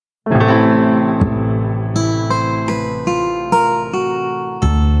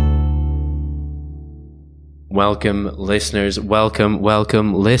welcome listeners.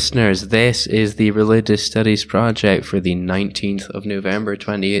 Welcome listeners. This is the Religious Studies Project for the 19th of November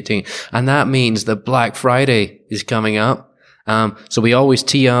 2018. And that means that Black Friday is coming up. So we always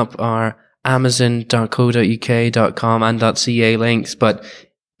tee up our amazon.co.uk.com and .ca links. But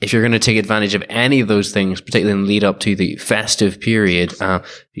if you're going to take advantage of any of those things, particularly in the lead up to the festive period,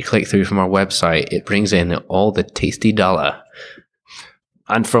 if you click through from our website, it brings in all the tasty dollar.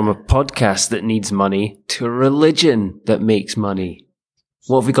 And from a podcast that needs money to a religion that makes money.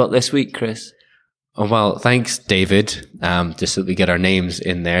 What have we got this week, Chris? Oh, well, thanks, David. Just so that we get our names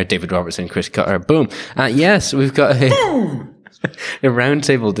in there. David Robertson, Chris Cutter. Boom. Yes, we've got a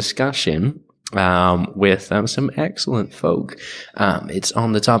roundtable discussion with some excellent folk. It's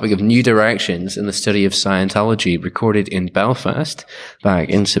on the topic of new directions in the study of Scientology, recorded in Belfast back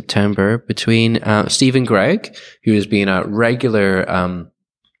in September between Stephen Gregg, who has been a regular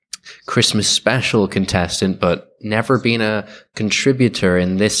Christmas special contestant, but never been a contributor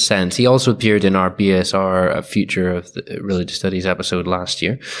in this sense. He also appeared in our BSR Future of the Religious Studies episode last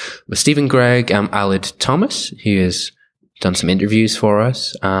year. With Stephen Gregg, Alid Thomas, who has done some interviews for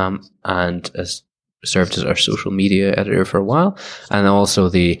us, and has served as our social media editor for a while, and also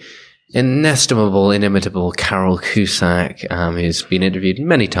the inestimable, inimitable Carol Cusack, who's been interviewed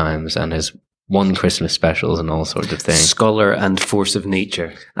many times and has won Christmas specials and all sorts of things. Scholar and force of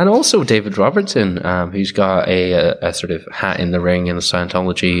nature. And also David Robertson, who's got a sort of hat in the ring in the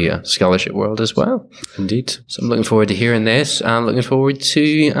Scientology scholarship world as well. Indeed. So I'm looking forward to hearing this. I'm looking forward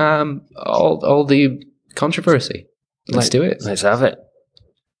to all the controversy. Let's do it. Let's have it.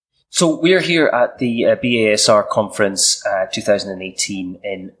 So we're here at the BASR conference 2018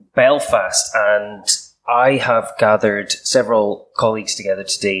 in Belfast, and I have gathered several colleagues together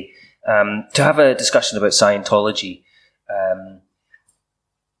today to have a discussion about Scientology.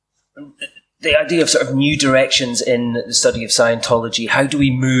 The idea of sort of new directions in the study of Scientology. How do we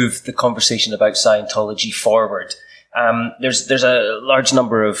move the conversation about Scientology forward? There's a large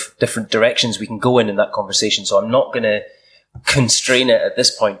number of different directions we can go in that conversation, so I'm not going to constrain it at this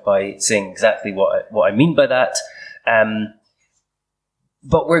point by saying exactly what I mean by that.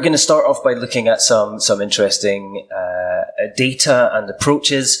 But we're going to start off by looking at some interesting data and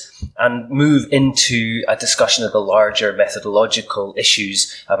approaches, and move into a discussion of the larger methodological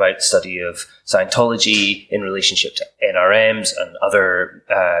issues about the study of Scientology in relationship to NRMs and other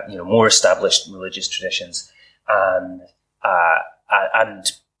more established religious traditions, and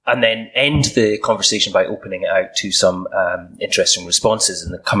then end the conversation by opening it out to some interesting responses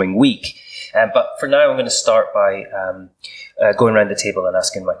in the coming week. But for now, I'm going to start by going around the table and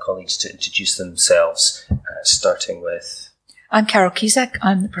asking my colleagues to introduce themselves, starting with... I'm Carol Cusack.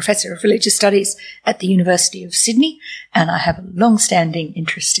 I'm the Professor of Religious Studies at the University of Sydney, and I have a long-standing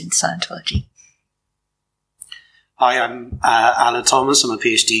interest in Scientology. Hi, I'm Alid Thomas. I'm a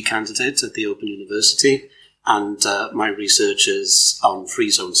PhD candidate at the Open University, and my research is on free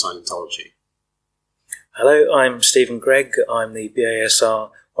zone Scientology. Hello, I'm Stephen Gregg. I'm the BASR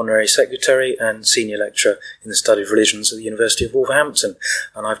Honorary Secretary and Senior Lecturer in the Study of Religions at the University of Wolverhampton,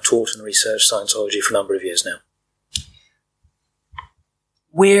 and I've taught and researched Scientology for a number of years now.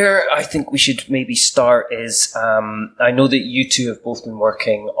 Where I think we should maybe start is, I know that you two have both been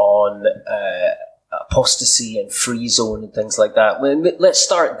working on apostasy and free zone and things like that. Let's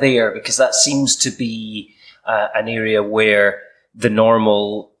start there, because that seems to be an area where the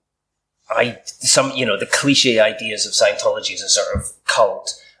normal, the cliche ideas of Scientology as a sort of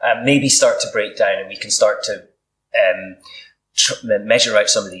cult maybe start to break down, and we can start to measure out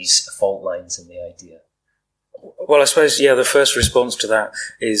some of these fault lines in the idea. Well, I suppose, the first response to that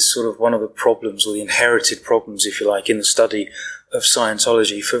is sort of one of the problems, or the inherited problems, if you like, in the study of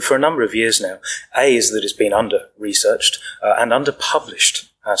Scientology for a number of years now. A is that it's been under-researched and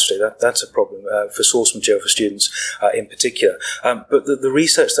under-published. Actually, that's a problem for source material for students in particular. But the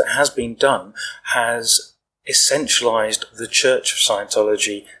research that has been done has essentialized the Church of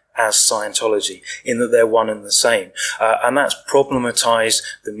Scientology as Scientology, in that they're one and the same. And that's problematized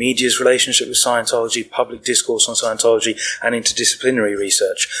the media's relationship with Scientology, public discourse on Scientology, and interdisciplinary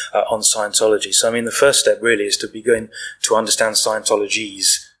research on Scientology. So, the first step really is to begin to understand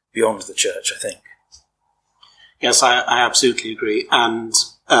Scientologies beyond the Church, I think. Yes, I absolutely agree. And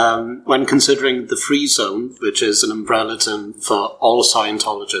when considering the free zone, which is an umbrella term for all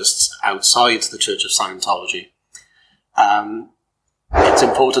Scientologists outside the Church of Scientology, it's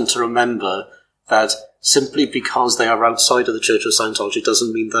important to remember that simply because they are outside of the Church of Scientology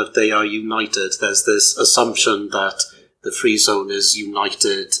doesn't mean that they are united. There's this assumption that the free zone is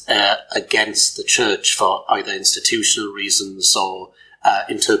united against the Church for either institutional reasons or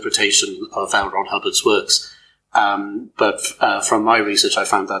interpretation of L. Ron Hubbard's works. But from my research, I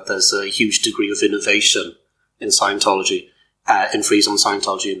found that there's a huge degree of innovation in Scientology, in Free Zone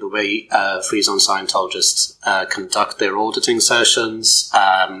Scientology, in the way Free Zone Scientologists conduct their auditing sessions,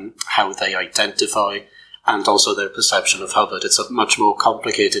 how they identify, and also their perception of Hubbard. It's a much more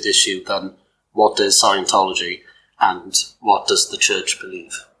complicated issue than what is Scientology and what does the church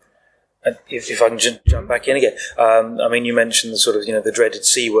believe. If I can jump back in again, I mean, you mentioned the sort of, the dreaded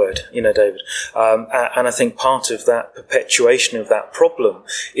C word, David. And I think part of that perpetuation of that problem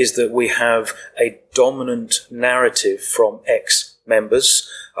is that we have a dominant narrative from ex-members.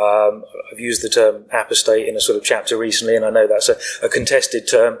 I've used the term apostate in a sort of chapter recently, and I know that's a contested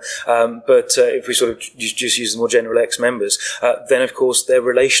term. But if we sort of just use the more general ex-members, then of course their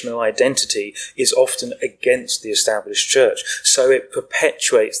relational identity is often against the established church. So it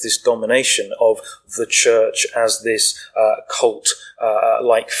perpetuates this domination of the church as this cult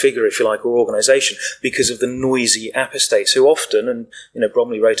like figure, if you like, or organisation, because of the noisy apostates who often, and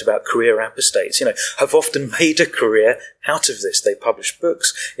Bromley wrote about career apostates, have often made a career out of this. They publish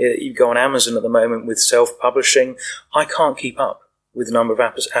books. You go on Amazon at the moment with self-publishing. I can't keep up with the number of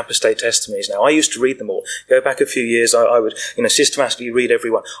apostate testimonies now. I used to read them all. Go back a few years, I would systematically read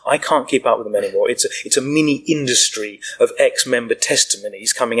every one. I can't keep up with them anymore. It's a mini industry of ex-member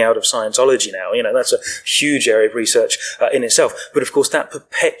testimonies coming out of Scientology now. That's a huge area of research in itself. But of course, that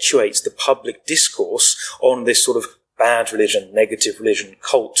perpetuates the public discourse on this sort of bad religion, negative religion,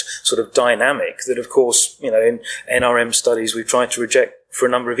 cult sort of dynamic that, of course, in NRM studies we've tried to reject for a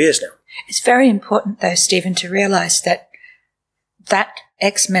number of years now. It's very important, though, Stephen, to realise that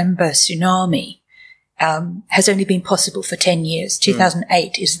ex-member tsunami has only been possible for 10 years.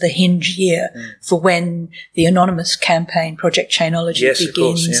 2008 is the hinge year for when the anonymous campaign, Project Chainology, begins. Of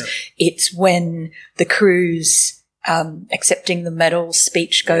course, It's when the cruise accepting the medal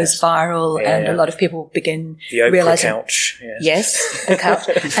speech goes viral, and a lot of people begin realizing the couch. Yes, the couch.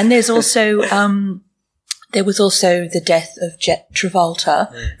 And there's also there was also the death of Jet Travolta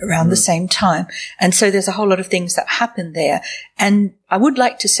around the same time, and so there's a whole lot of things that happened there. And I would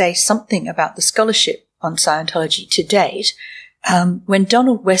like to say something about the scholarship on Scientology to date. When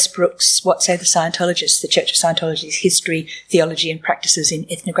Donald Westbrook's What Say the Scientologists, the Church of Scientology's History, Theology and Practices in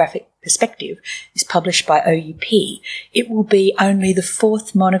Ethnographic Perspective, is published by OUP, it will be only the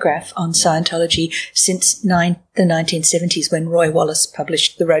fourth monograph on Scientology since the 1970s, when Roy Wallace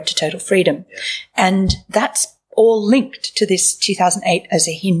published The Road to Total Freedom. Yeah. And that's all linked to this 2008 as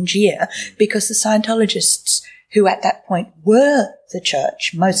a hinge year, because the Scientologists, who at that point were the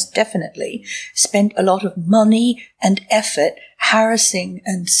church, most definitely, spent a lot of money and effort harassing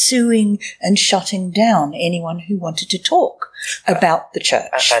and suing and shutting down anyone who wanted to talk about the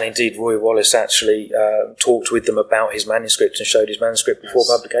church. And indeed, Roy Wallace actually talked with them about his manuscript and showed his manuscript before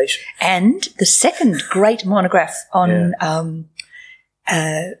publication. And the second great monograph on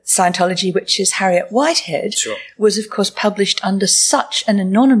Scientology, which is Harriet Whitehead, was of course published under such an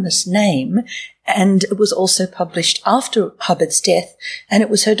anonymous name, and it was also published after Hubbard's death, and it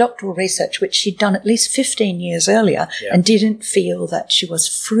was her doctoral research which she'd done at least 15 years earlier and didn't feel that she was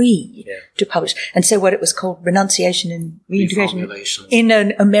free to publish. And so what it was called, renunciation and reintegration in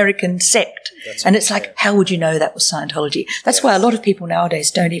an American sect. And it's like, how would you know that was Scientology? That's why a lot of people nowadays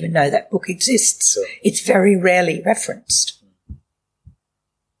don't even know that book exists. Sure. It's very rarely referenced.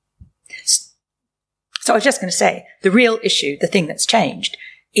 So I was just going to say, the real issue, the thing that's changed,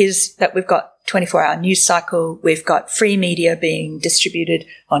 is that we've got 24-hour news cycle, we've got free media being distributed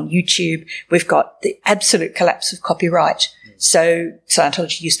on YouTube, we've got the absolute collapse of copyright. So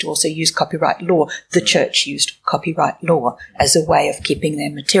Scientology used to also use copyright law. The church used copyright law as a way of keeping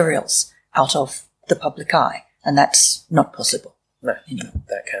their materials out of the public eye, and that's not possible. No,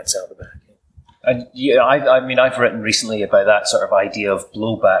 that cat's out of the bag. And I mean, I've written recently about that sort of idea of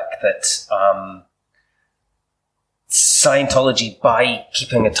blowback, that Scientology, by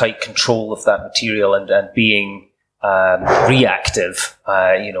keeping a tight control of that material and being reactive,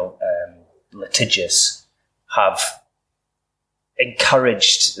 litigious, have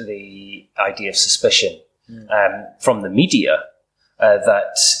encouraged the idea of suspicion from the media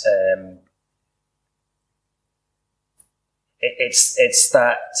that it's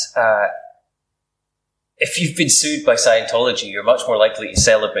that if you've been sued by Scientology, you're much more likely to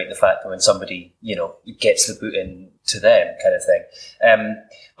celebrate the fact that when somebody, gets the boot into them, kind of thing.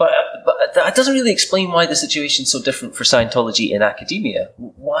 But that doesn't really explain why the situation's so different for Scientology in academia.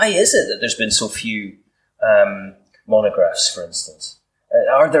 Why is it that there's been so few monographs, for instance?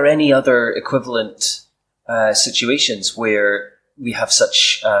 Are there any other equivalent situations where we have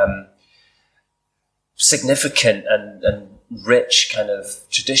such significant and rich kind of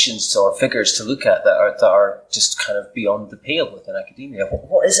traditions or figures to look at that are just kind of beyond the pale within academia.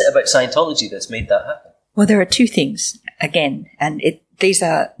 What is it about Scientology that's made that happen? Well, there are two things, again, and these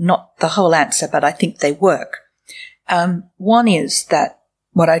are not the whole answer, but I think they work. One is that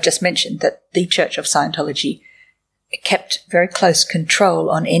what I just mentioned, that the Church of Scientology kept very close control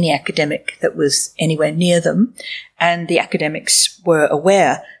on any academic that was anywhere near them, and the academics were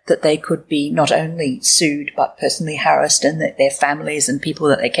aware that they could be not only sued but personally harassed, and that their families and people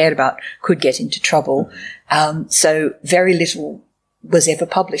that they cared about could get into trouble. So very little was ever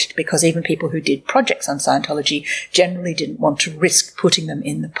published, because even people who did projects on Scientology generally didn't want to risk putting them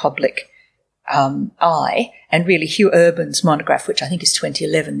in the public eye. And really, Hugh Urban's monograph, which I think is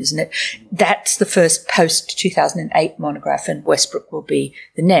 2011, isn't it? That's the first post-2008 monograph, and Westbrook will be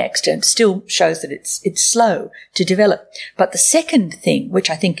the next, and it still shows that it's slow to develop. But the second thing, which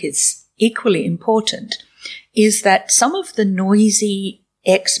I think is equally important, is that some of the noisy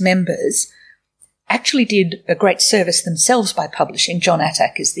ex-members actually did a great service themselves by publishing. John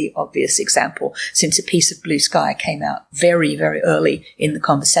Attack is the obvious example, since A Piece of Blue Sky came out very, very early in the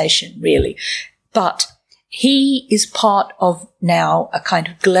conversation, really. But he is part of now a kind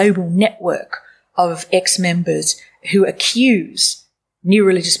of global network of ex-members who accuse new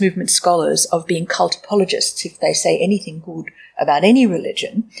religious movement scholars of being cult apologists if they say anything good about any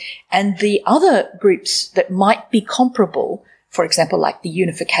religion. And the other groups that might be comparable, for example, like the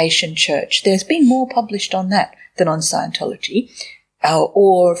Unification Church, there's been more published on that than on Scientology.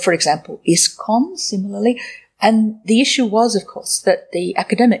 Or, for example, ISKCON, similarly. And the issue was, of course, that the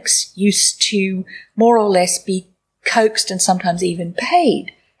academics used to more or less be coaxed and sometimes even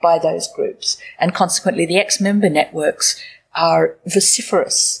paid by those groups. And consequently, the ex-member networks are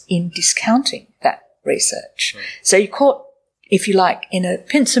vociferous in discounting that research. Right. So you're caught, if you like, in a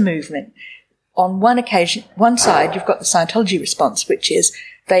pincer movement. On one occasion, one side, you've got the Scientology response, which is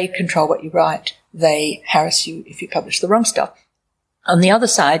they control what you write. They harass you if you publish the wrong stuff. On the other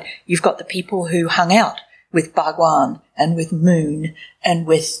side, you've got the people who hung out with Bhagwan and with Moon and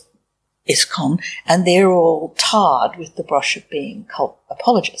with ISKCON, and they're all tarred with the brush of being cult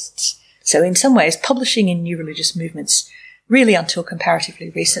apologists. So in some ways, publishing in new religious movements, really until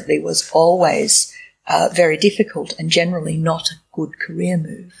comparatively recently, was always very difficult and generally not a good career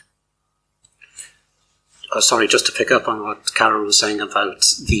move. Sorry, just to pick up on what Carol was saying about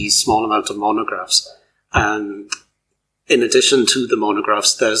the small amount of monographs. In addition to the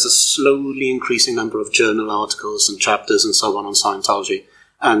monographs, there's a slowly increasing number of journal articles and chapters and so on Scientology.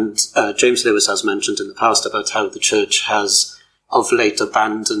 And James Lewis has mentioned in the past about how the church has of late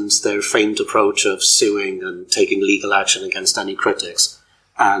abandoned their famed approach of suing and taking legal action against any critics.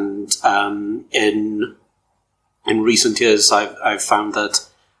 And in recent years, I've found that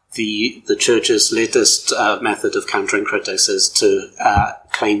the church's latest method of countering critics is to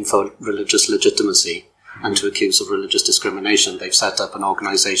claim for religious legitimacy and to accuse of religious discrimination. They've set up an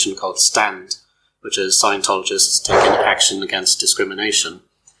organisation called STAND, which is Scientologists Taking Action Against Discrimination.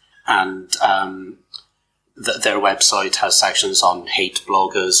 And their website has sections on hate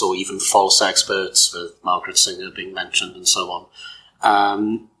bloggers or even false experts, with Margaret Singer being mentioned and so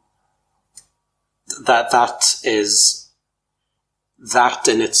on. That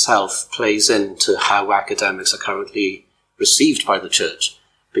in itself plays into how academics are currently received by the church.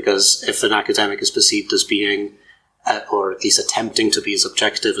 Because if an academic is perceived as being, or at least attempting to be as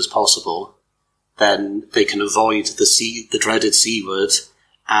objective as possible, then they can avoid the dreaded C word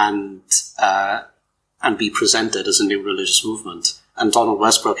and be presented as a new religious movement. And Donald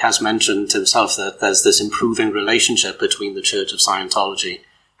Westbrook has mentioned himself that there's this improving relationship between the Church of Scientology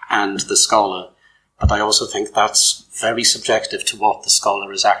and the scholar. But I also think that's very subjective to what the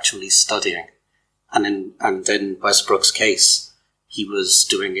scholar is actually studying. And in Westbrook's case, he was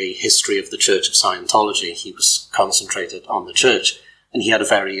doing a history of the Church of Scientology. He was concentrated on the church, and he had a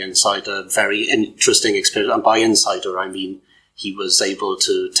very interesting experience. And by insider, I mean he was able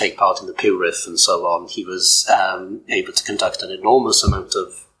to take part in the Pew Riff and so on. He was able to conduct an enormous amount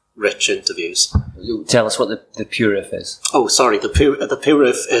of rich interviews. Tell us what the Pew Riff is. Oh, sorry. The Pew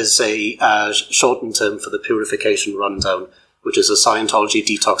Riff is a shortened term for the Purification Rundown, which is a Scientology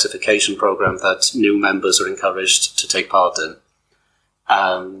detoxification program that new members are encouraged to take part in.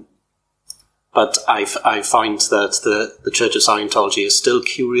 But I find that the Church of Scientology is still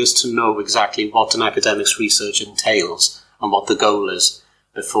curious to know exactly what an academic's research entails and what the goal is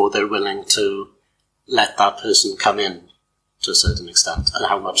before they're willing to let that person come in to a certain extent and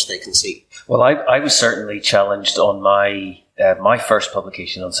how much they can see. Well, I was certainly challenged on my first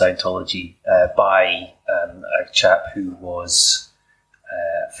publication on Scientology by a chap who was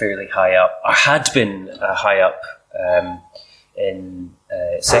fairly high up, or had been high up in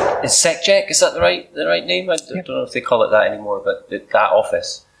SecJec, is that the right name? I don't know if they call it that anymore, but that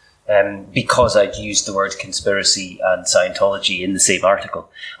office. Because I'd used the word conspiracy and Scientology in the same article.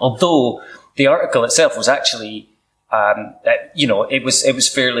 Although the article itself was actually, it was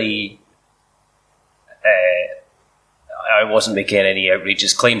fairly, I wasn't making any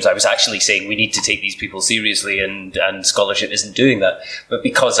outrageous claims. I was actually saying we need to take these people seriously, and scholarship isn't doing that. But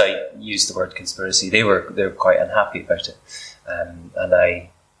because I used the word conspiracy, they were quite unhappy about it. And I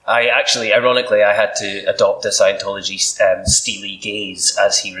actually, ironically, I had to adopt a Scientology steely gaze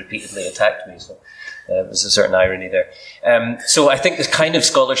as he repeatedly attacked me. So there was a certain irony there. So I think the kind of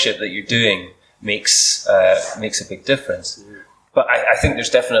scholarship that you're doing makes a big difference. But I think there's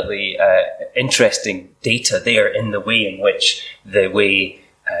definitely interesting data there in the way in which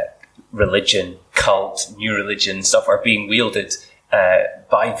religion, cult, new religion stuff are being wielded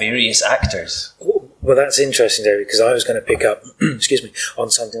by various actors. Well, that's interesting, David, because I was going to pick up,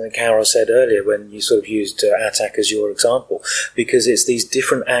 on something that Carol said earlier when you sort of used ATTAC as your example, because it's these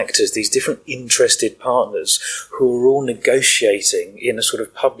different actors, these different interested partners who are all negotiating in a sort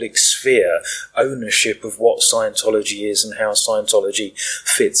of public sphere ownership of what Scientology is and how Scientology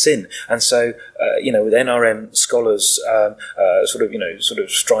fits in. And so, with NRM scholars sort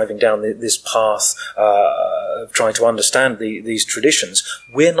of striving down this path of trying to understand these traditions,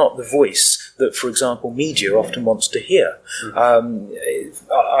 we're not the voice that, for example, media often wants to hear.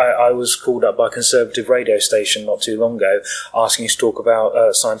 I was called up by a conservative radio station not too long ago asking us to talk about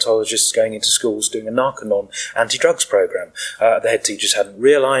Scientologists going into schools doing a Narconon anti-drugs program. The head teachers hadn't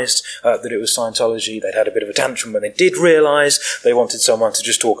realised that it was Scientology. They'd had a bit of a tantrum when they did realise. They wanted someone to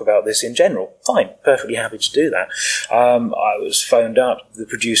just talk about this in general. Fine, perfectly happy to do that. I was phoned up. The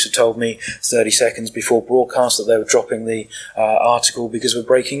producer told me 30 seconds before broadcast that they were dropping the article because of a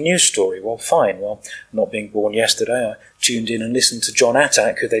breaking news story. Well, fine. Well, not being born yesterday, I tuned in and listened to John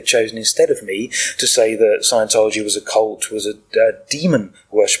ATTAC, who they'd chosen instead of me, to say that Scientology was a cult, was a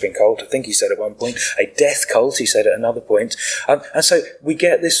demon-worshipping cult. I think he said at one point, a death cult, he said at another point. And so we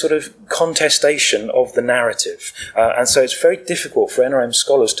get this sort of contestation of the narrative. And so it's very difficult for NRM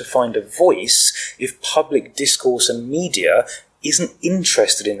scholars to find a voice if public discourse and media isn't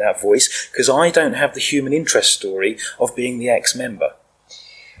interested in that voice, because I don't have the human interest story of being the ex-member.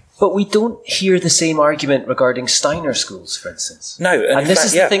 But we don't hear the same argument regarding Steiner schools, for instance. No. And this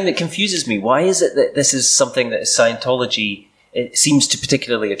is the thing that confuses me. Why is it that this is something that Scientology seems to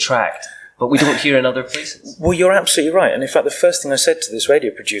particularly attract, but we don't hear in other places? Well, you're absolutely right. And in fact, the first thing I said to this radio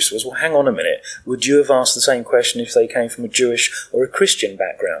producer was, well, hang on a minute. Would you have asked the same question if they came from a Jewish or a Christian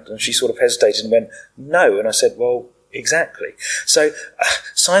background? And she sort of hesitated and went, no. And I said, well, exactly. So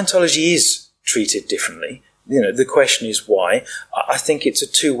Scientology is treated differently. The question is why. I think it's a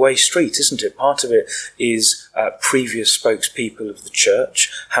two-way street, isn't it? Part of it is previous spokespeople of the church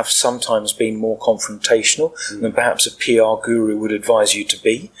have sometimes been more confrontational than perhaps a PR guru would advise you to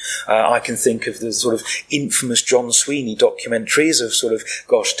be. I can think of the sort of infamous John Sweeney documentaries of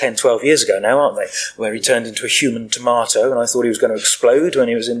 10, 12 years ago now, aren't they? Where he turned into a human tomato and I thought he was going to explode when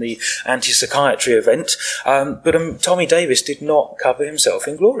he was in the anti-psychiatry event. But Tommy Davis did not cover himself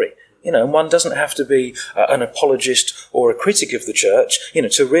in glory. And one doesn't have to be an apologist or a critic of the church,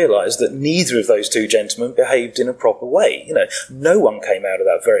 to realise that neither of those two gentlemen behaved in a proper way. No one came out of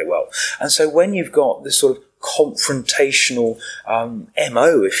that very well. And so when you've got this sort of confrontational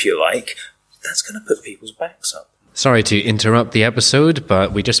MO, if you like, that's going to put people's backs up. Sorry to interrupt the episode,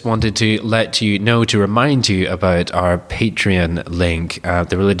 but we just wanted to let you know, to remind you about our Patreon link.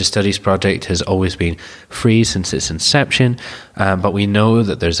 The Religious Studies Project has always been free since its inception, but we know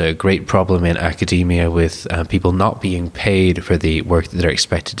that there's a great problem in academia with people not being paid for the work that they're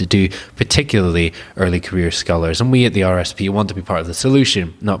expected to do, particularly early career scholars. And we at the RSP want to be part of the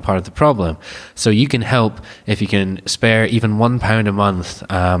solution, not part of the problem. So you can help if you can spare even £1 a month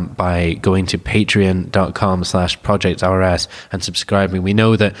by going to patreon.com/projectrs and subscribing. We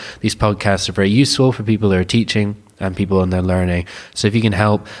know that these podcasts are very useful for people who are teaching and people in their learning. So if you can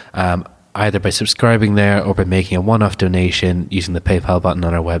help either by subscribing there or by making a one-off donation using the PayPal button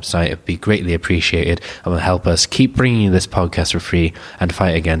on our website, it would be greatly appreciated and will help us keep bringing you this podcast for free and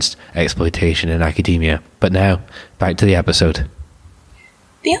fight against exploitation in academia. But now, back to the episode.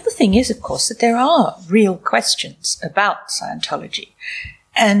 The other thing is, of course, that there are real questions about Scientology.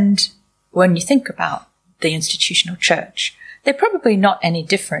 And when you think about the institutional church, they're probably not any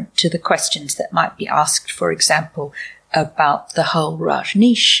different to the questions that might be asked, for example, about the whole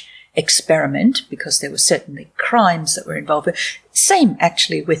Rajneesh experiment, because there were certainly crimes that were involved. Same,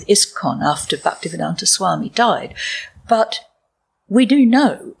 actually, with ISKCON after Bhaktivedanta Swami died. But we do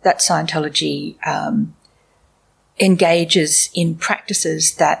know that Scientology engages in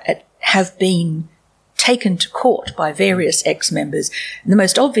practices that have been taken to court by various ex-members. And the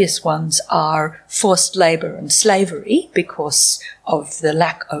most obvious ones are forced labour and slavery because of the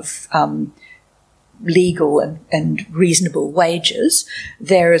lack of legal and reasonable wages.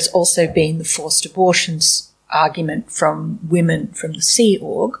 There has also been the forced abortions argument from women from the Sea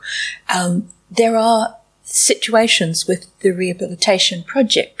Org. There are situations with the Rehabilitation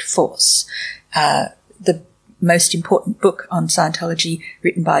Project Force, the most important book on Scientology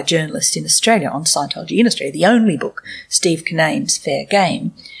written by a journalist in Australia on Scientology in Australia, the only book, Steve Kinnane's Fair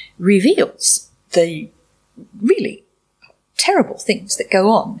Game, reveals the really terrible things that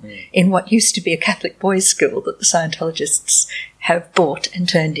go on in what used to be a Catholic boys' school that the Scientologists have bought and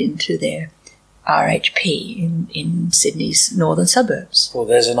turned into their RHP in Sydney's northern suburbs. Well,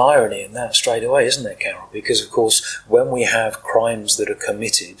 there's an irony in that straight away, isn't there, Carol? Because, of course, when we have crimes that are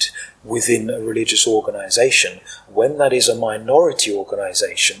committed within a religious organisation, when that is a minority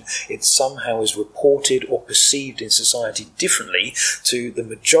organisation, it somehow is reported or perceived in society differently to the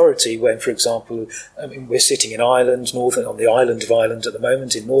majority when, for example, we're sitting in Ireland, on the island of Ireland at the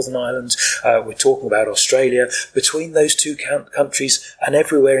moment, in Northern Ireland, we're talking about Australia. Between those two countries and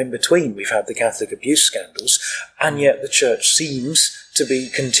everywhere in between, we've had the Catholic abuse scandals, and yet the Church seems to be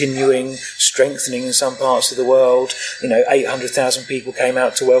continuing, strengthening in some parts of the world. 800,000 people came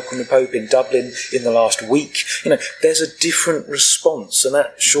out to welcome the Pope in Dublin in the last week. There's a different response, and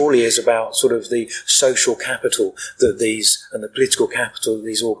that surely is about sort of the social capital and the political capital that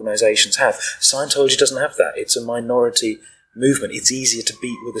these organisations have. Scientology doesn't have that. It's a minority movement. It's easier to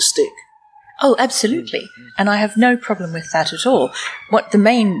beat with a stick. Oh, absolutely. And I have no problem with that at all. What the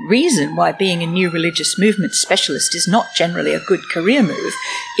main reason why being a new religious movement specialist is not generally a good career move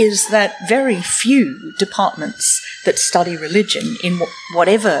is that very few departments that study religion in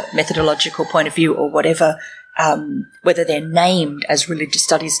whatever methodological point of view or whatever, whether they're named as religious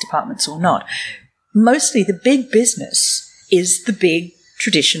studies departments or not, mostly the big business is the big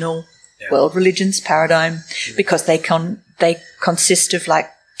traditional world religions paradigm because they consist of like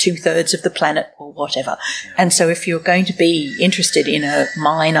 2/3 of the planet or whatever. And so if you're going to be interested in a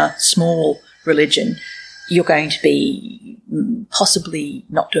minor, small religion, you're going to be possibly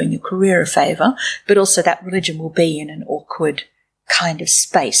not doing your career a favour, but also that religion will be in an awkward kind of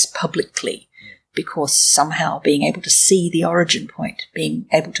space publicly because somehow being able to see the origin point, being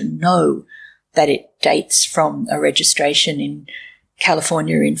able to know that it dates from a registration in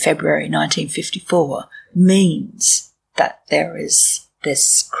California in February 1954 means that there is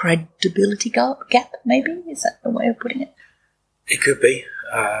this credibility gap, maybe? Is that the way of putting it? It could be.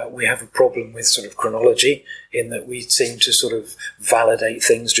 We have a problem with sort of chronology in that we seem to sort of validate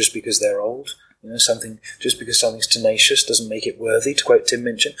things just because they're old. Just because something's tenacious doesn't make it worthy, to quote Tim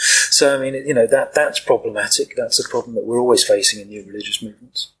Minchin. So, that's problematic. That's a problem that we're always facing in new religious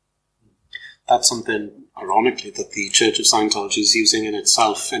movements. That's something, ironically, that the Church of Scientology is using in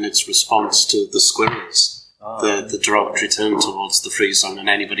itself in its response to the squirrels. The derogatory term towards the Free Zone and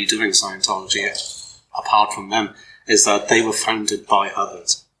anybody doing Scientology, apart from them, is that they were founded by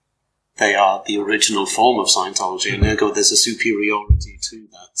Hubbard. They are the original form of Scientology, and ergo there's a superiority to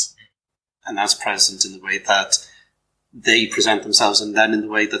that. And that's present in the way that they present themselves, and then in the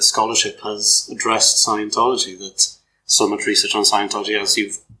way that scholarship has addressed Scientology, that so much research on Scientology, as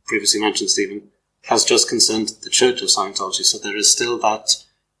you've previously mentioned, Stephen, has just concerned the Church of Scientology. So there is still that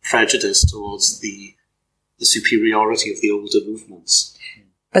prejudice towards the superiority of the older movements.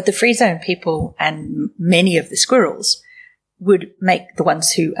 But the Free Zone people and many of the squirrels would make the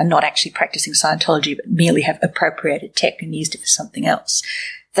ones who are not actually practicing Scientology but merely have appropriated tech and used it for something else.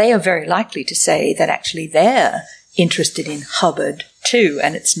 They are very likely to say that actually they're interested in Hubbard too,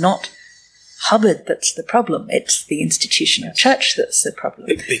 and it's not Hubbard that's the problem, it's the institutional church that's the problem.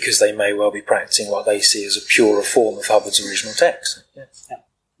 Because they may well be practicing what they see as a purer form of Hubbard's original text. Yeah.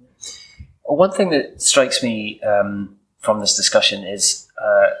 One thing that strikes me from this discussion is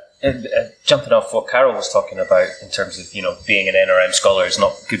jumping off what Carol was talking about in terms of being an NRM scholar is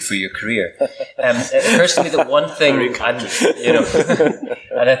not good for your career. It occurs to me that one thing,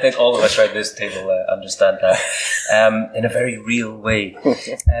 and I think all of us around this table understand that in a very real way.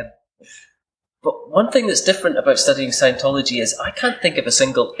 But one thing that's different about studying Scientology is I can't think of a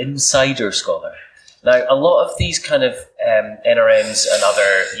single insider scholar. Now, a lot of these kind of NRMs and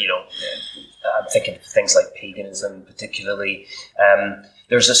other, I'm thinking of things like paganism particularly,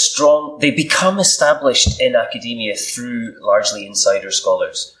 they become established in academia through largely insider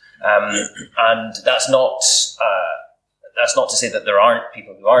scholars. And that's not that's not to say that there aren't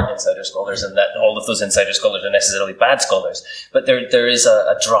people who aren't insider scholars and that all of those insider scholars are necessarily bad scholars, but there is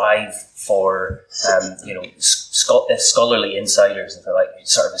a drive for scholarly insiders, if you like,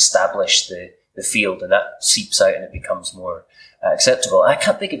 sort of establish the field, and that seeps out and it becomes more acceptable. I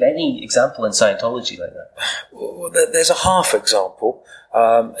can't think of any example in Scientology like that. Well, there's a half example.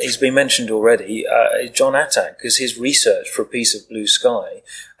 He's been mentioned already, John Attack, because his research for A Piece of Blue Sky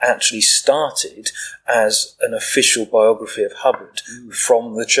actually started as an official biography of Hubbard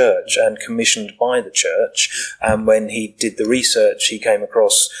from the church and commissioned by the church. And when he did the research, he came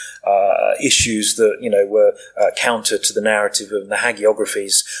across issues that, were counter to the narrative of the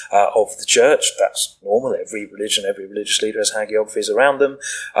hagiographies of the church. That's normal. Every religious leader has hagiographies around them.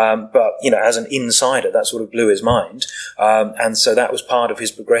 But, as an insider, that sort of blew his mind. And so that was part of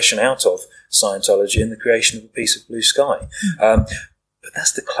his progression out of Scientology and the creation of A Piece of Blue Sky. But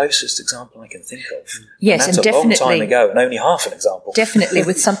that's the closest example I can think of. Yes, and that's a long time ago, and only half an example. Definitely,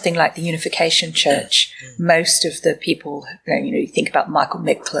 with something like the Unification Church, most of the people, you think about Michael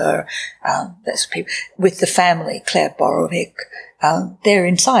Mickler, those people, with the family, Claire Borovic, they're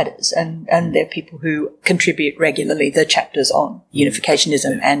insiders, and they're people who contribute regularly the chapters on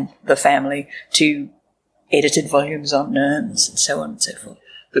unificationism and the family to edited volumes on NERMS and so on and so forth.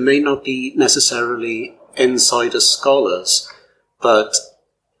 There may not be necessarily insider scholars, but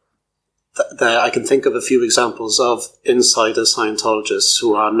I can think of a few examples of insider Scientologists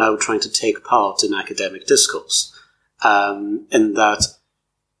who are now trying to take part in academic discourse. In that,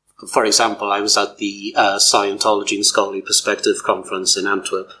 for example, I was at the Scientology and Scholarly Perspective conference in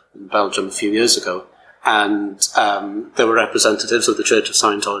Antwerp, in Belgium, a few years ago, and there were representatives of the Church of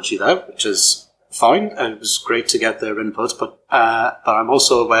Scientology there, which is fine, and it was great to get their input, but I'm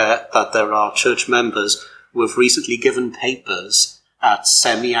also aware that there are church members who have recently given papers at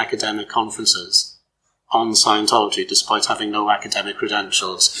semi-academic conferences on Scientology, despite having no academic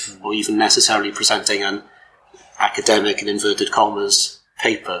credentials, or even necessarily presenting an academic, in inverted commas,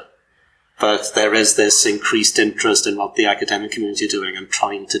 paper. But there is this increased interest in what the academic community are doing and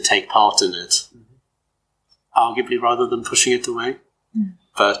trying to take part in it, arguably rather than pushing it away.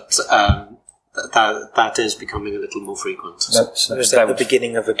 But that is becoming a little more frequent. So is that the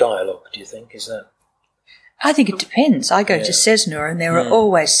beginning of a dialogue, do you think? Is that? I think it depends. I go to CESNUR, and there are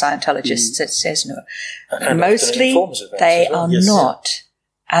always Scientologists at CESNUR. And mostly, they are not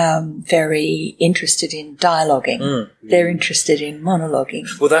very interested in dialoguing. They're interested in monologuing.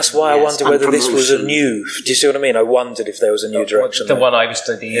 Well, that's why I wonder whether this was a new... Do you see what I mean? I wondered if there was a new direction. The one I was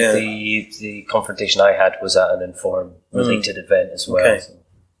to, the confrontation I had was at an Inform-related event as well. Okay. So.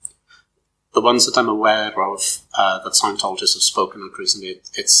 The ones that I'm aware of that Scientologists have spoken of recently,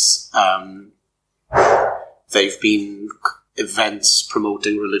 it's... they've been events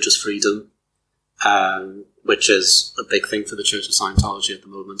promoting religious freedom, which is a big thing for the Church of Scientology at the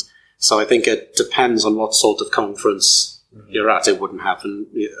moment. So I think it depends on what sort of conference you're at. It wouldn't happen.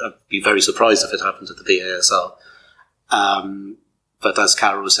 I'd be very surprised if it happened at the BASL. But as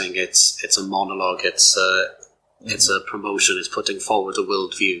Carol was saying, it's a monologue. It's a promotion. It's putting forward a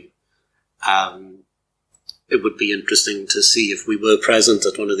worldview. It would be interesting to see if we were present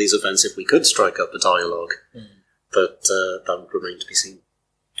at one of these events, if we could strike up a dialogue. But that would remain to be seen.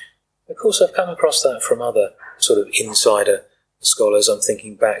 Of course, I've come across that from other sort of insider scholars. I'm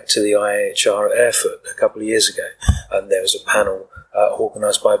thinking back to the IHR at Erfurt a couple of years ago, and there was a panel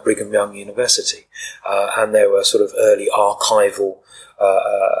organised by Brigham Young University, and there were sort of early archival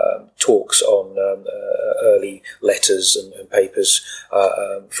talks on early letters and papers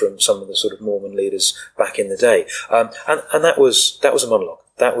from some of the sort of Mormon leaders back in the day, and that was a monologue.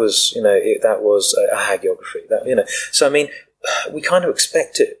 That was that was a hagiography. So I mean, we kind of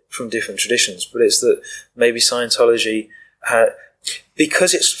expect it from different traditions, but it's that maybe Scientology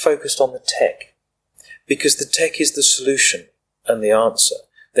because it's focused on the tech, because the tech is the solution and the answer.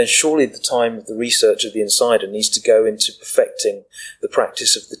 Then surely the time of the research of the insider needs to go into perfecting the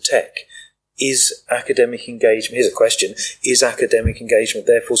practice of the tech. Is academic engagement, here's a question, is academic engagement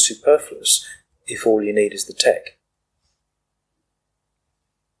therefore superfluous if all you need is the tech?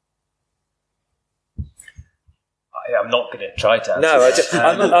 I'm not going to try to answer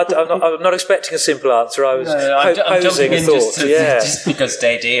that. I'm not expecting a simple answer. I was posing a thought. Just because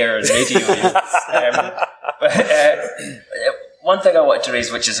dead air and radio. One thing I wanted to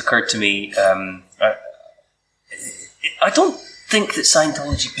raise, which has occurred to me, I don't think that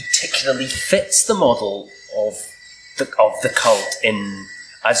Scientology particularly fits the model of the cult in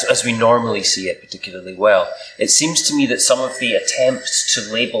as we normally see it particularly well. It seems to me that some of the attempts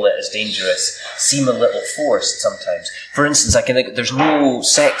to label it as dangerous seem a little forced sometimes. For instance, I can think there's no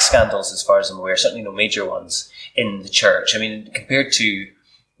sex scandals as far as I'm aware, certainly no major ones in the church. I mean, compared to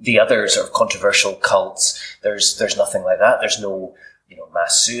the other sort of controversial cults, there's nothing like that. There's no,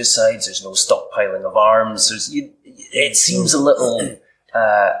 mass suicides. There's no stockpiling of arms. It seems a little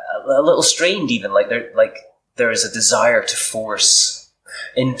strained, even like there is a desire to force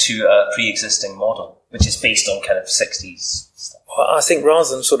into a pre-existing model, which is based on kind of 60s stuff. I think rather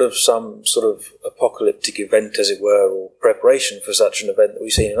than some sort of apocalyptic event, as it were, or preparation for such an event that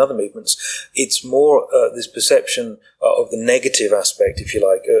we've seen in other movements, it's more this perception of the negative aspect, if you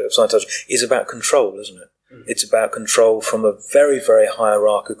like, of Scientology is about control, isn't it? Mm. It's about control from a very, very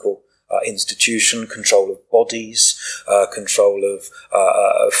hierarchical institution, control of bodies, control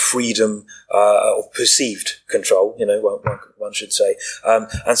of freedom, or perceived control, one should say.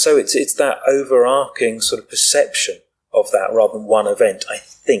 And so it's that overarching sort of perception of that rather than one event, I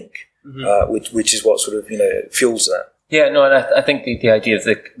think, which is what sort of, fuels that. Yeah, no, and I think the idea of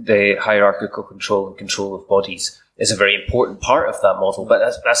the hierarchical control and control of bodies is a very important part of that model. But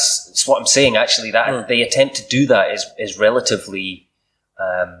that's what I'm saying, actually, that the attempt to do that is relatively...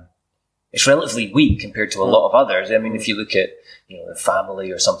 it's relatively weak compared to a lot of others. I mean, if you look at, the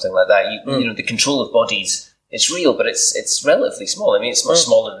family or something like that, the control of bodies, it's real, but it's relatively small. I mean, it's much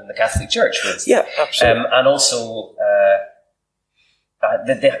smaller than the Catholic Church, for instance. Yeah, absolutely. And also,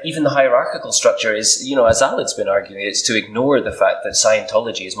 even the hierarchical structure is, as Alan's been arguing, it's to ignore the fact that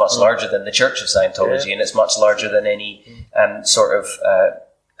Scientology is much larger than the Church of Scientology, and it's much larger than any sort of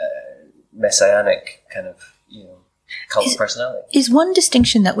messianic kind of, cult personality. Is one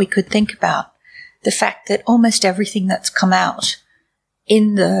distinction that we could think about the fact that almost everything that's come out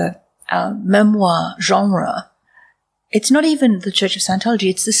in the memoir genre, it's not even the Church of Scientology,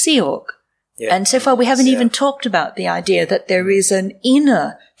 it's the Sea Org. Yeah. And so far we haven't even talked about the idea that there is an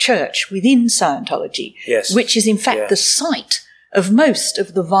inner church within Scientology, which is in fact the site of most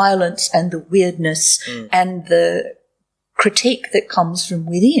of the violence and the weirdness and the critique that comes from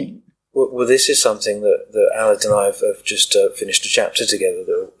within. Well, this is something that Alan and I have just finished a chapter together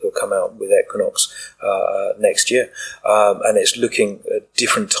that will come out with Equinox next year. And it's looking at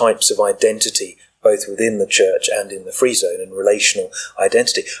different types of identity, both within the church and in the free zone, and relational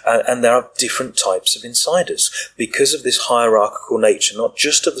identity. And there are different types of insiders because of this hierarchical nature, not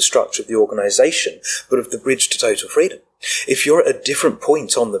just of the structure of the organisation, but of the bridge to total freedom. If you're at a different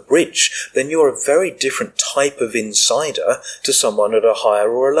point on the bridge, then you're a very different type of insider to someone at a higher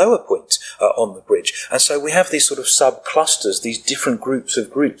or a lower point on the bridge. And so we have these sort of sub-clusters, these different groups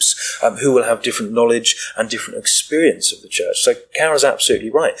of groups who will have different knowledge and different experience of the church. So Kara's absolutely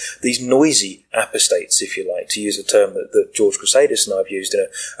right. These noisy apostates, if you like, to use a term that George Crusadis and I have used in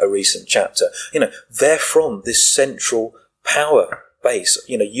a recent chapter, they're from this central power base,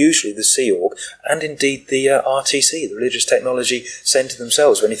 usually the Sea Org, and indeed the RTC, the Religious Technology Centre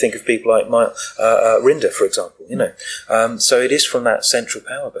themselves, when you think of people like Rinder, for example, So it is from that central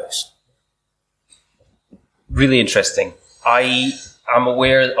power base. Really interesting. I am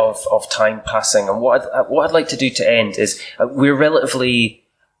aware of time passing, and what I'd like to do to end is, we're relatively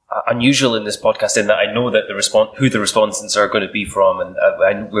unusual in this podcast in that I know that who the respondents are going to be from,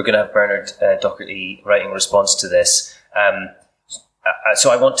 and we're going to have Bernard Docherty writing a response to this. So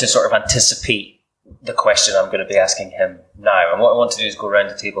I want to sort of anticipate the question I'm going to be asking him now. And what I want to do is go around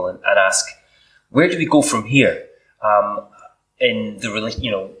the table and ask, where do we go from here in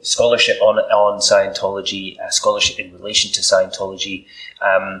the scholarship on Scientology, scholarship in relation to Scientology?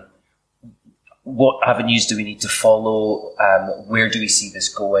 What avenues do we need to follow? Where do we see this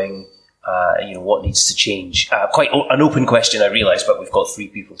going? What needs to change? Quite an open question, I realise, but we've got 3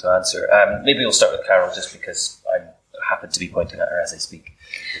 people to answer. Maybe we'll start with Carol, just because I happen to be pointing at her as I speak.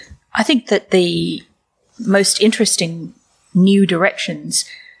 I think that the most interesting new directions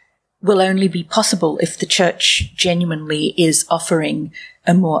will only be possible if the church genuinely is offering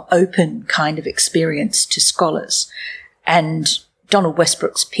a more open kind of experience to scholars. And Donald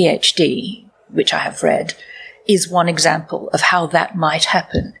Westbrook's PhD, which I have read, is one example of how that might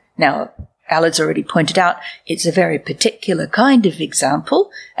happen. Now, Alad's already pointed out it's a very particular kind of example,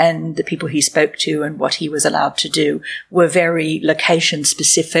 and the people he spoke to and what he was allowed to do were very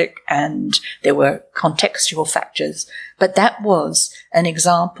location-specific, and there were contextual factors. But that was an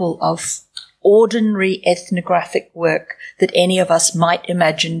example of ordinary ethnographic work that any of us might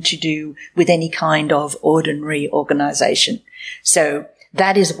imagine to do with any kind of ordinary organisation. So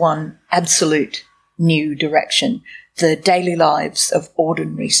that is one absolute new direction. the daily lives of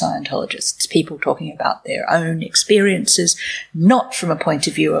ordinary Scientologists, people talking about their own experiences, not from a point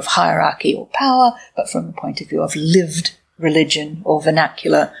of view of hierarchy or power, but from a point of view of lived religion or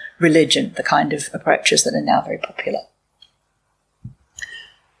vernacular religion, the kind of approaches that are now very popular.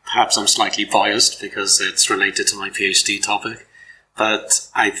 Perhaps I'm slightly biased because it's related to my PhD topic, but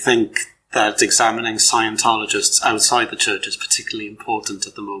I think that examining Scientologists outside the church is particularly important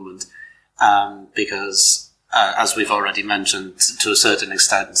at the moment, because as we've already mentioned, to a certain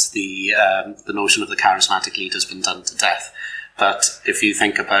extent, the notion of the charismatic leader has been done to death. But if you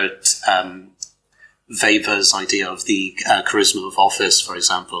think about Weber's idea of the charisma of office, for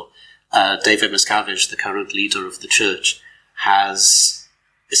example, David Miscavige, the current leader of the church, has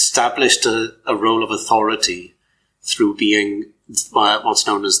established a role of authority through being what's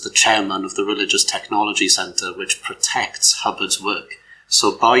known as the chairman of the Religious Technology Center, which protects Hubbard's work.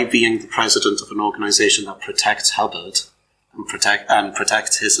 So by being the president of an organization that protects Hubbard and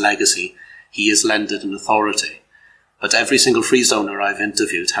protects his legacy, he is lended an authority. But every single free zoner I've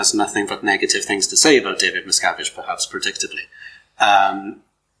interviewed has nothing but negative things to say about David Miscavige, perhaps predictably.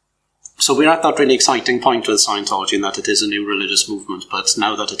 So we're at that really exciting point with Scientology in that it is a new religious movement, but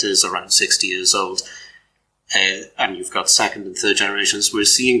now that it is around 60 years old, and you've got second and third generations, we're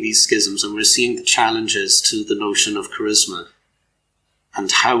seeing these schisms and we're seeing the challenges to the notion of charisma and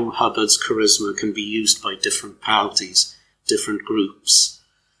how Hubbard's charisma can be used by different parties, different groups,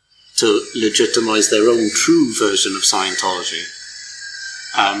 to legitimize their own true version of Scientology.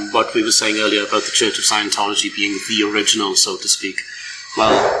 What we were saying earlier about the Church of Scientology being the original, so to speak.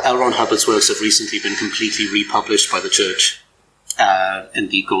 Well, L. Ron Hubbard's works have recently been completely republished by the Church in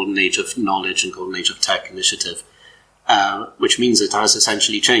the Golden Age of Knowledge and Golden Age of Tech initiative, which means it has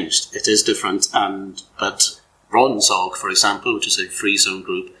essentially changed. It is different, but Ron's org, for example, which is a free zone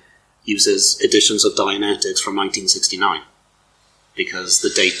group, uses editions of Dianetics from 1969 because the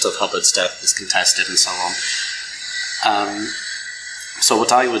date of Hubbard's death is contested and so on. So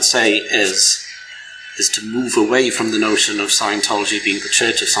what I would say is to move away from the notion of Scientology being the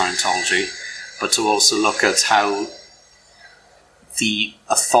Church of Scientology, but to also look at how the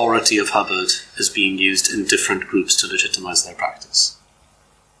authority of Hubbard is being used in different groups to legitimize their practice.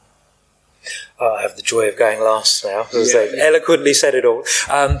 I have the joy of going last now, because they've eloquently said it all.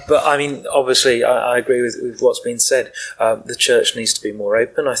 But I mean, obviously, I agree with what's been said. The church needs to be more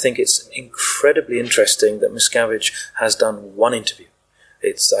open. I think it's incredibly interesting that Miscavige has done one interview.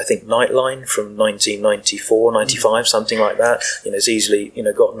 It's, I think, Nightline from 1994, 95, something like that. It's easily,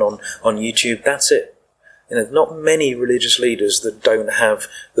 gotten on YouTube. That's it. Not many religious leaders that don't have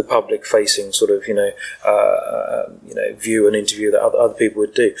the public-facing sort of, view and interview that other people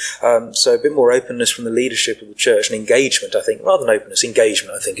would do. So a bit more openness from the leadership of the church and engagement, I think, rather than openness,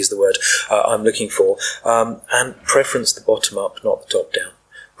 engagement, I think is the word I'm looking for. And preference the bottom-up, not the top-down.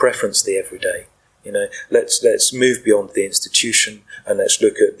 Preference the everyday. Let's move beyond the institution and let's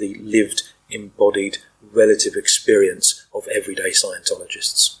look at the lived, embodied, relative experience of everyday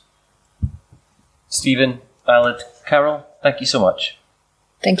Scientologists. Stephen, Ballard, Carol, thank you so much.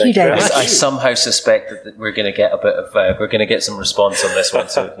 Thank you, David. I somehow suspect that we're going to get a bit of we're going to get some response on this one,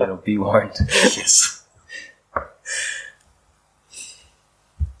 so be warned. Yes.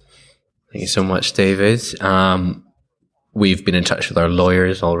 Thank you so much, David. We've been in touch with our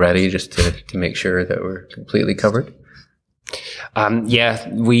lawyers already just to make sure that we're completely covered.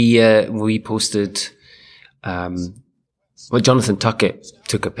 We posted. Jonathan Tuckett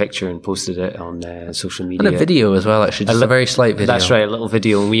took a picture and posted it on social media. And a video as well, actually, just a very slight video. That's right, a little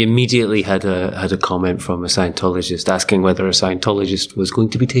video. And we immediately had a comment from a Scientologist asking whether a Scientologist was going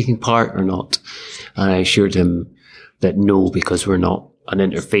to be taking part or not. And I assured him that no, because we're not an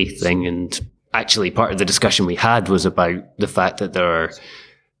interfaith thing. And actually, part of the discussion we had was about the fact that there are,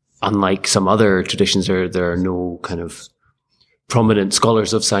 unlike some other traditions, there are no kind of prominent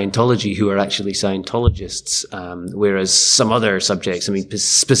scholars of Scientology who are actually Scientologists, whereas some other subjects, I mean,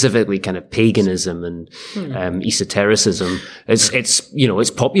 specifically kind of paganism and esotericism,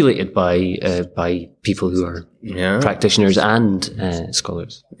 it's populated by people who are practitioners and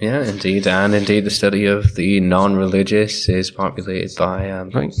scholars. Yeah, indeed, and indeed, the study of the non-religious is populated by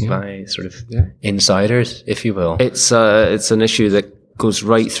by sort of insiders, if you will. It's an issue that goes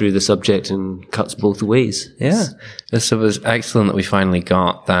right through the subject and cuts both ways. Yeah. So it was excellent that we finally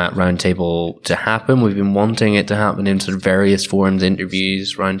got that roundtable to happen. We've been wanting it to happen in sort of various forms,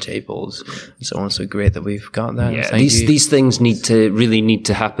 interviews, roundtables, and so on. So great that we've got that. Yeah, these things need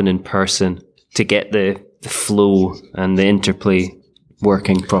to happen in person to get the flow and the interplay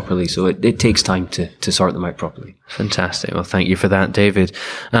working properly. So it takes time to sort them out properly. Fantastic. Well, thank you for that, David.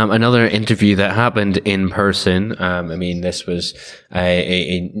 Another interview that happened in person. This was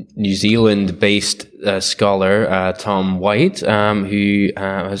a New Zealand-based scholar, Tom White, who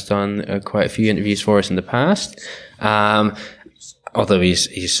has done quite a few interviews for us in the past. Although he's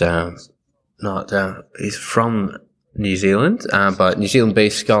from New Zealand, but New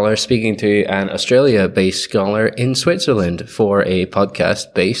Zealand-based scholar speaking to an Australia-based scholar in Switzerland for a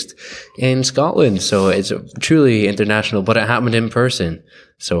podcast based in Scotland. So it's truly international, but it happened in person.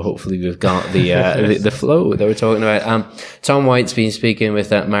 So hopefully we've got the flow that we're talking about. Tom White's been speaking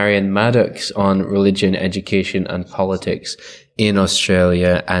with Marion Maddox on religion, education and politics in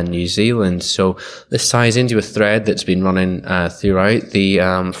Australia and New Zealand. So this ties into a thread that's been running throughout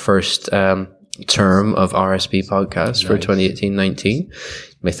the first term of RSP podcasts for 2018-19. You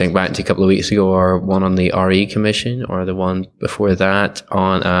may think back to a couple of weeks ago, or one on the RE Commission, or the one before that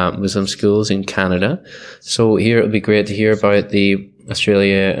on Muslim schools in Canada. So here it'll be great to hear about the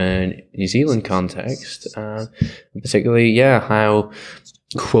Australia and New Zealand context, particularly, how,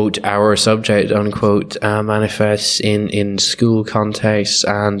 quote, our subject, unquote, manifests in school contexts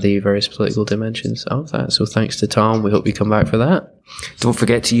and the various political dimensions of that. So thanks to Tom. We hope you come back for that. Don't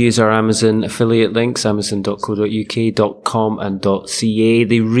forget to use our Amazon affiliate links, amazon.co.uk, .com and .ca.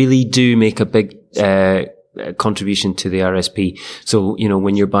 They really do make a big contribution to the RSP. So,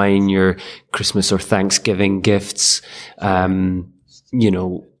 when you're buying your Christmas or Thanksgiving gifts, we'd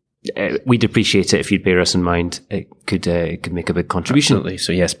appreciate it if you'd bear us in mind. It could make a big contribution. Absolutely.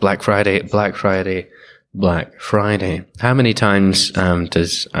 So yes, Black Friday. How many times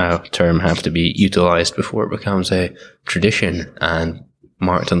does a term have to be utilized before it becomes a tradition and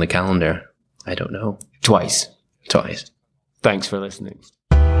marked on the calendar? I don't know. Twice. Thanks for listening.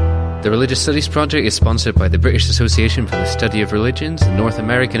 The Religious Studies Project is sponsored by the British Association for the Study of Religions, the North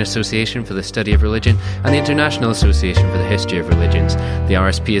American Association for the Study of Religion, and the International Association for the History of Religions. The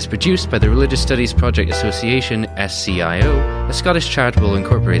RSP is produced by the Religious Studies Project Association, SCIO, a Scottish charitable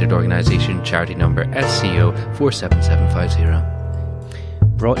incorporated organisation, charity number SCO 47750.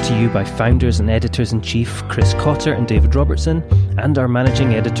 Brought to you by founders and editors-in-chief Chris Cotter and David Robertson, and our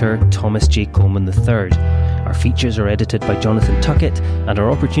managing editor Thomas J. Coleman III. Our features are edited by Jonathan Tuckett, and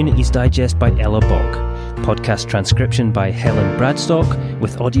our Opportunities Digest by Ella Bock. Podcast transcription by Helen Bradstock,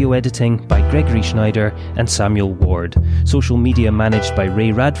 with audio editing by Gregory Schneider and Samuel Ward. Social media managed by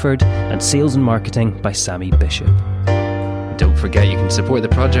Ray Radford, and sales and marketing by Sammy Bishop. Don't forget you can support the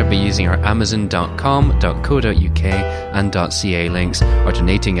project by using our amazon.com.co.uk and .ca links, or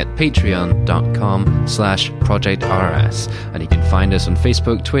donating at patreon.com/projectrs. And you can find us on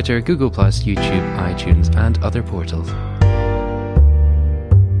Facebook, Twitter, Google+, YouTube, iTunes and other portals.